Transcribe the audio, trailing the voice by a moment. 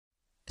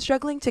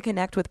Struggling to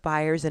connect with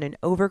buyers in an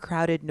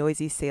overcrowded,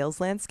 noisy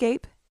sales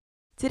landscape?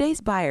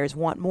 Today's buyers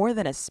want more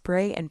than a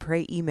spray and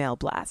pray email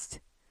blast.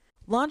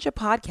 Launch a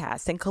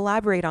podcast and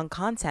collaborate on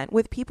content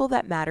with people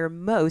that matter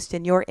most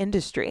in your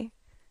industry.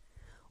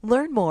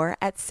 Learn more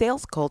at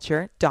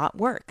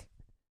salesculture.work.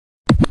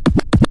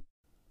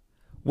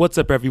 What's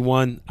up,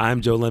 everyone? I'm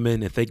Joe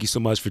Lemon, and thank you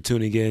so much for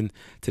tuning in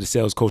to the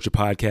Sales Culture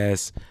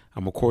Podcast.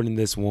 I'm recording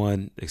this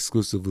one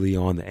exclusively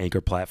on the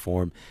Anchor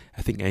platform.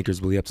 I think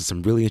Anchor's really up to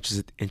some really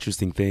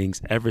interesting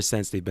things ever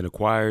since they've been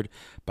acquired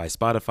by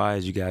Spotify,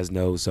 as you guys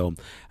know. So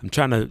I'm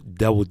trying to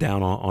double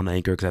down on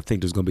Anchor because I think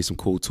there's going to be some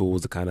cool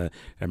tools that kind of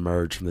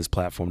emerge from this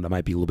platform that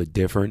might be a little bit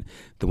different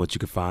than what you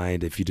could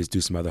find if you just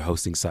do some other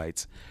hosting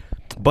sites.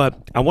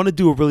 But I want to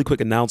do a really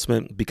quick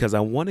announcement because I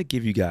want to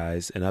give you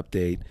guys an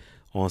update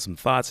on some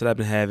thoughts that I've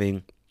been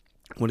having.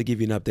 I want to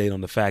give you an update on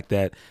the fact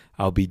that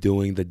I'll be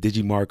doing the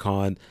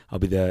DigiMarCon. I'll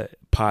be the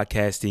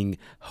podcasting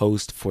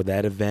host for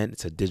that event.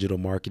 It's a digital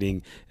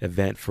marketing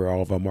event for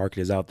all of our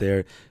marketers out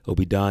there. It'll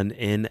be done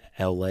in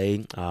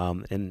LA,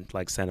 in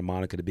like Santa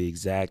Monica to be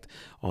exact,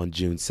 on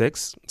June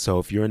 6th. So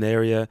if you're in the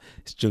area,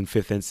 it's June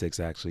 5th and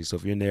 6th actually. So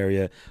if you're in the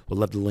area, we'd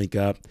love to link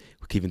up.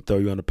 We can even throw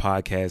you on the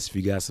podcast if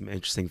you got some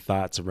interesting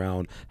thoughts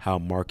around how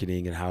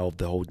marketing and how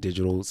the whole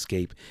digital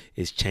scape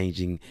is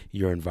changing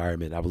your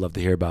environment. I would love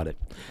to hear about it.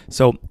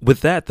 So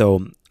with that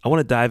though, I want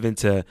to dive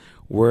into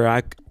where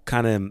I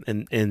kind of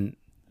am in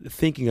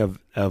thinking of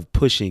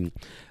pushing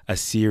a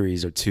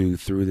series or two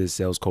through this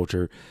sales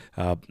culture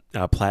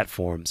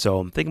platform. So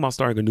I'm thinking about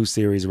starting a new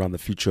series around the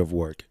future of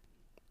work.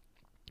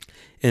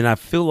 And I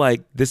feel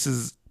like this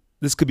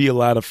could be a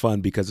lot of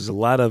fun because there's a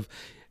lot of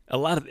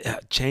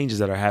changes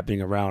that are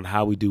happening around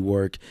how we do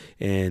work,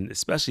 and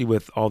especially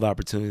with all the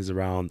opportunities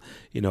around,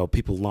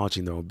 people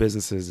launching their own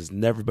businesses. As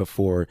never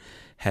before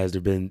has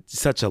there been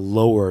such a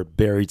lower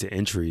barrier to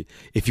entry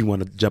if you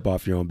want to jump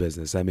off your own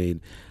business. I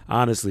mean,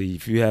 honestly,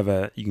 if you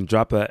can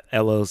drop a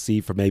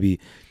LLC for maybe,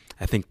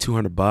 I think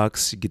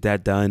 $200, you get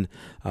that done.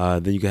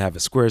 Then you can have a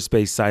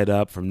Squarespace site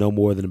up for no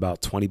more than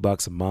about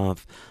 $20 a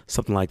month,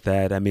 something like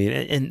that. I mean,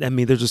 and I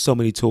mean, there's just so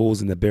many tools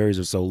and the barriers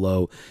are so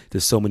low.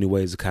 There's so many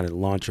ways to kind of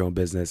launch your own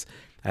business.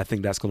 I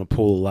think that's going to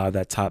pull a lot of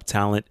that top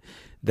talent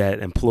that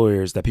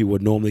employers that people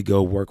would normally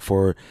go work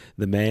for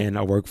the man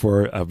or work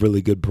for a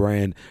really good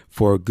brand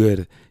for a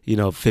good,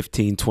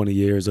 15, 20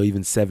 years or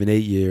even 7,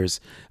 8 years.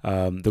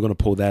 They're going to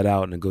pull that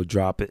out and go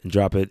drop it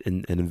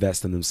and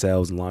invest in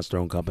themselves and launch their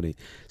own company.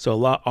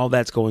 So all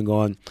that's going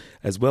on,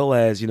 as well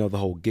as, the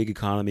whole gig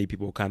economy.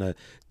 People are kind of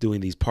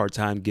doing these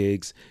part-time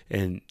gigs,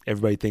 and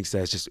everybody thinks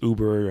that's just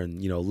Uber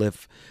and,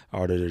 Lyft,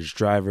 or there's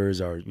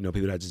drivers or,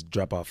 people that just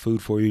drop off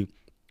food for you.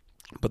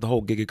 But the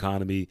whole gig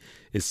economy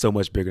is so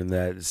much bigger than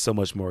that. It's so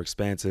much more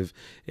expansive,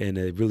 and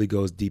it really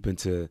goes deep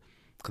into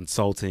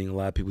consulting. A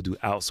lot of people do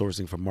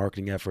outsourcing for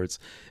marketing efforts,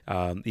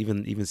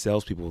 even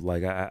salespeople.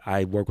 Like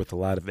I work with a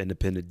lot of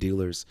independent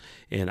dealers,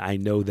 and I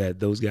know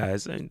that those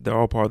guys, they're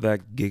all part of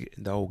that gig,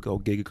 the whole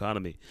gig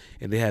economy,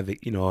 and they have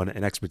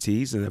an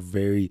expertise and they have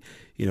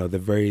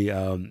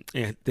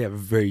a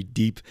very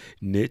deep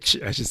niche,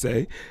 I should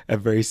say,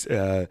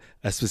 a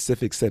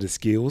specific set of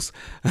skills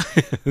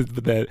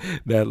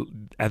that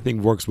I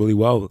think works really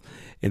well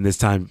in this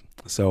time.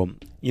 So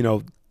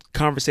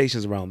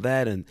conversations around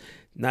that, and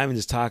not even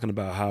just talking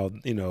about how,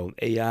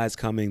 AI is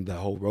coming, the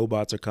whole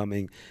robots are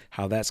coming,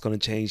 how that's going to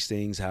change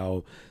things,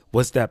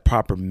 what's that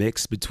proper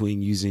mix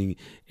between using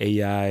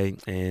AI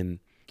and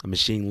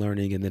machine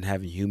learning and then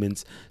having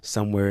humans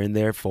somewhere in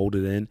there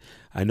folded in.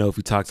 I know if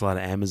we talk to a lot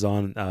of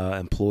Amazon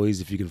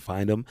employees, if you can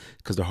find them,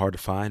 because they're hard to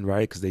find,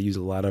 right? Because they use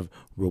a lot of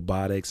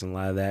robotics and a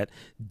lot of that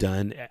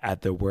done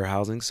at their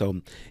warehousing.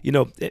 So,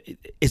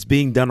 it's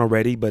being done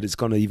already, but it's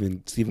going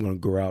to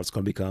grow out. It's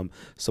going to become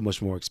so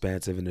much more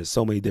expansive. And there's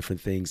so many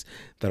different things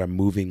that are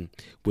moving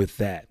with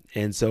that.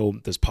 And so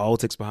there's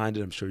politics behind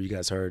it. I'm sure you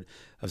guys heard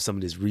of some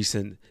of these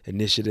recent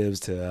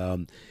initiatives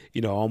to,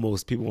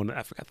 almost people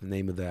I forgot the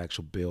name of the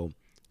actual bill.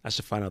 I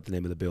should find out the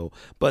name of the bill,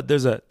 but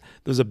there's a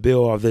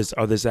bill or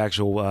this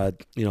actual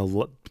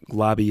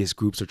lobbyist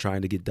groups are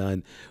trying to get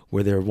done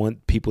where they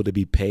want people to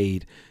be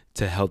paid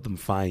to help them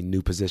find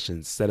new positions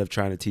instead of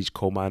trying to teach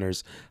coal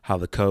miners how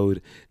to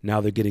code. Now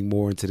they're getting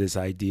more into this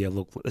idea.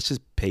 Look, let's just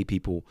pay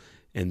people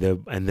and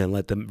then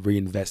let them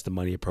reinvest the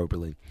money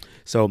appropriately.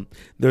 So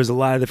there's a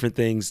lot of different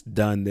things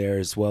done there,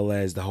 as well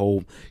as the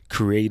whole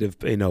creative,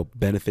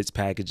 benefits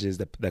packages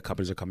that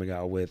companies are coming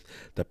out with,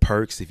 the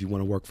perks if you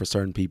want to work for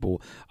certain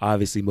people.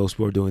 Obviously, most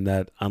people are doing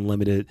that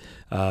unlimited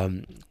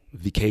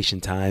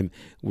vacation time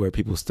where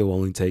people still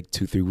only take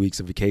 2-3 weeks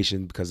of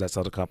vacation because that's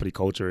how the company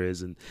culture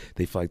is, and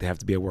they feel like they have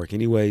to be at work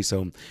anyway.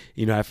 So,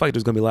 I feel like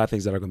there's going to be a lot of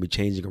things that are going to be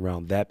changing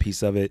around that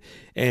piece of it.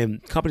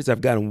 And companies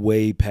have gotten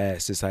way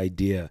past this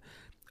idea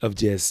of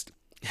just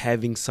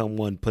having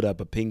someone put up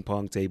a ping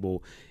pong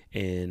table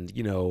and,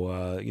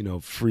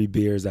 free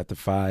beers after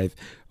 5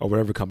 or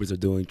whatever companies are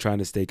doing, trying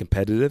to stay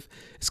competitive.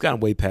 It's gotten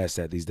way past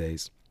that these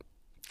days.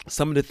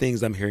 Some of the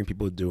things I'm hearing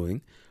people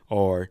doing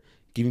are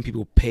giving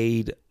people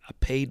a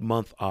paid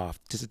month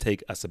off just to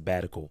take a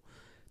sabbatical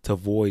to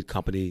avoid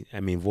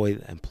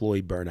avoid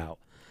employee burnout.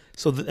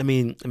 So,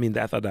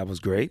 I thought that was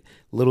great.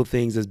 Little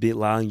things as be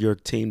allowing your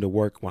team to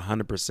work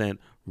 100%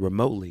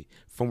 remotely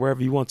from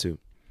wherever you want to.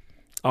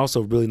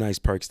 Also, really nice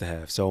perks to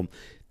have. So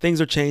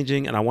things are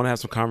changing, and I want to have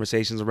some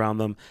conversations around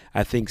them.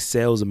 I think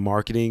sales and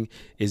marketing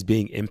is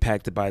being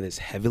impacted by this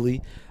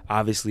heavily.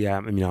 Obviously,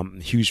 I'm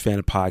a huge fan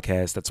of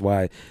podcasts. That's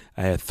why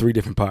I have 3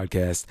 different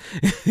podcasts,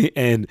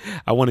 and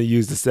I want to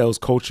use the sales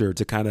culture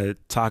to kind of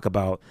talk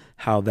about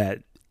how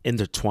that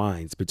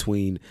intertwines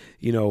between,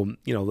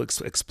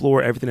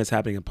 explore everything that's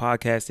happening in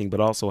podcasting, but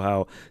also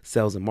how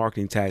sales and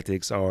marketing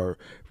tactics are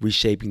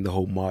reshaping the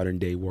whole modern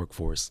day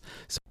workforce.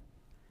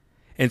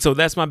 So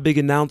that's my big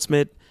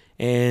announcement.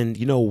 And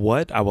you know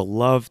what? I would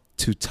love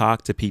to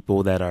talk to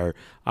people that are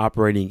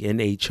operating in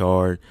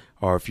HR,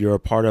 or if you're a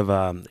part of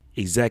an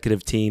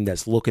executive team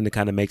that's looking to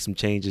kind of make some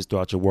changes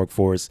throughout your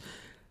workforce.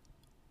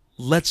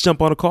 Let's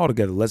jump on a call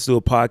together. Let's do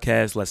a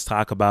podcast. Let's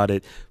talk about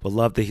it. Would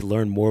love to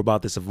learn more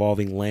about this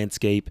evolving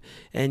landscape.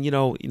 And,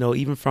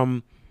 even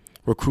from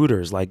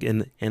recruiters, like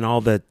in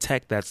all the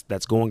tech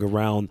that's going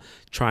around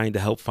trying to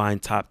help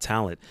find top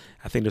talent.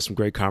 I think there's some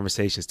great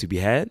conversations to be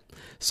had.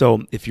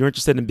 So if you're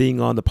interested in being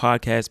on the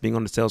podcast, being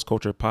on the Sales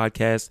Culture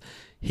podcast,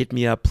 hit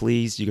me up,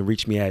 please. You can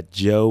reach me at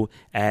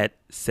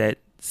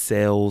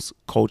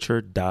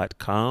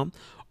joe@setsalesculture.com.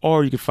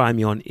 Or you can find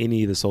me on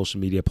any of the social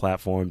media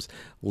platforms.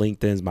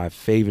 LinkedIn's my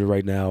favorite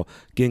right now,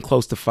 getting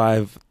close to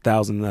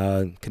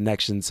 5,000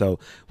 connections. So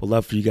we'd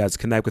love for you guys to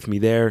connect with me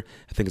there.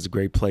 I think it's a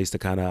great place to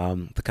kind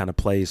of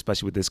play,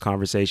 especially with this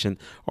conversation.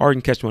 Or you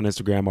can catch me on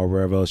Instagram or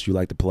wherever else you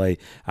like to play.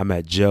 I'm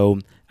at Joe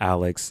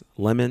Alex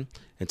Lemon.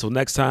 Until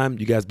next time,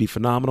 you guys be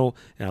phenomenal,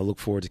 and I look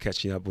forward to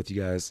catching up with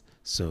you guys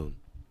soon.